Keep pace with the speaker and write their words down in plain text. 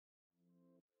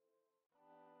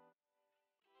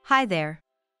Hi there.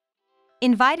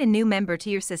 Invite a new member to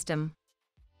your system.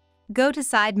 Go to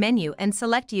Side menu and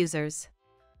select Users.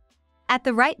 At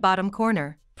the right bottom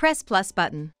corner, press Plus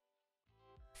button.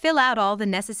 Fill out all the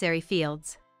necessary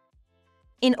fields.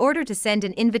 In order to send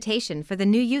an invitation for the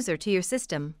new user to your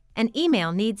system, an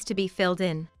email needs to be filled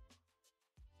in.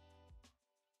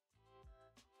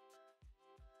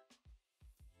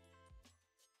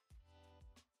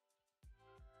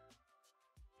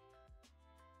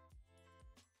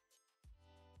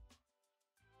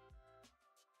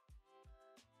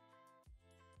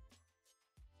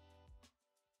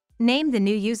 Name the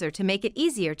new user to make it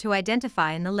easier to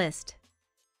identify in the list.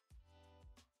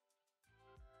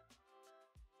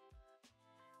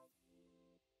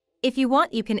 If you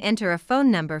want, you can enter a phone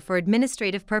number for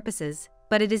administrative purposes,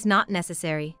 but it is not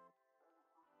necessary.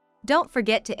 Don't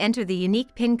forget to enter the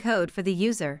unique PIN code for the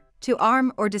user to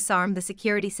arm or disarm the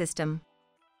security system.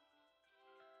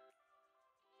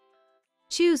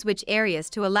 Choose which areas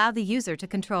to allow the user to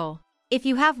control. If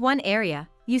you have one area,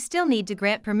 you still need to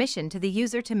grant permission to the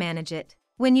user to manage it.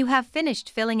 When you have finished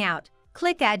filling out,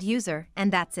 click Add User,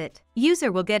 and that's it.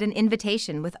 User will get an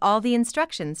invitation with all the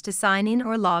instructions to sign in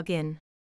or log in.